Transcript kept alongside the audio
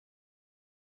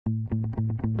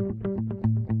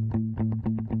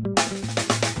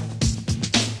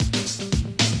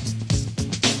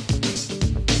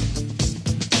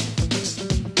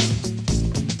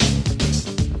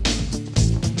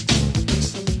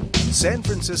San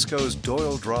Francisco's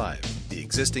Doyle Drive, the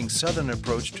existing southern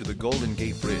approach to the Golden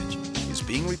Gate Bridge, is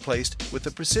being replaced with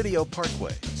the Presidio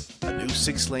Parkway, a new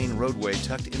 6-lane roadway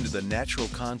tucked into the natural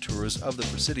contours of the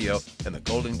Presidio and the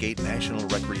Golden Gate National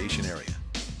Recreation Area.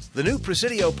 The new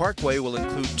Presidio Parkway will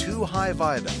include 2 high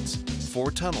viaducts,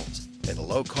 4 tunnels, and a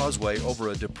low causeway over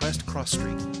a depressed cross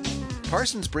street.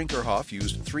 Parsons Brinckerhoff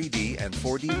used 3D and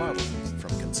 4D models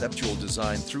from conceptual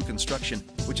design through construction,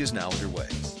 which is now underway.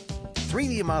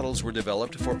 3D models were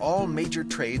developed for all major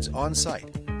trades on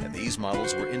site, and these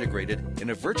models were integrated in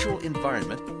a virtual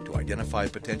environment to identify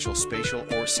potential spatial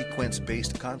or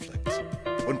sequence-based conflicts.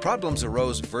 When problems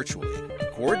arose virtually,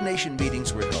 coordination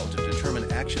meetings were held to determine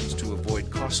actions to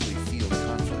avoid costly field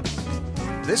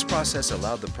conflicts. This process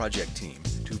allowed the project team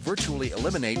to virtually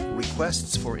eliminate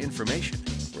requests for information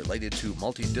related to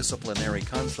multidisciplinary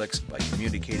conflicts by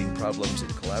communicating problems in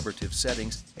collaborative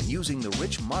settings and using the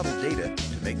rich model data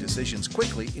to make decisions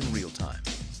quickly in real time.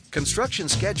 Construction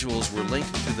schedules were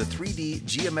linked to the 3D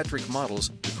geometric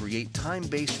models to create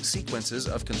time-based sequences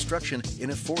of construction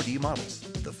in a 4D model.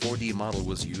 The 4D model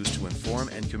was used to inform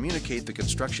and communicate the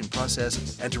construction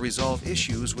process and to resolve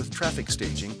issues with traffic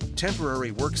staging,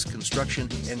 temporary works construction,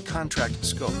 and contract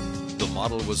scope. The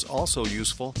model was also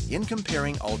useful in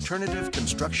comparing alternative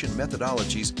construction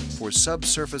methodologies for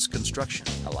subsurface construction,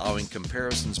 allowing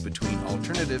comparisons between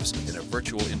alternatives in a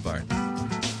virtual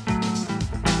environment.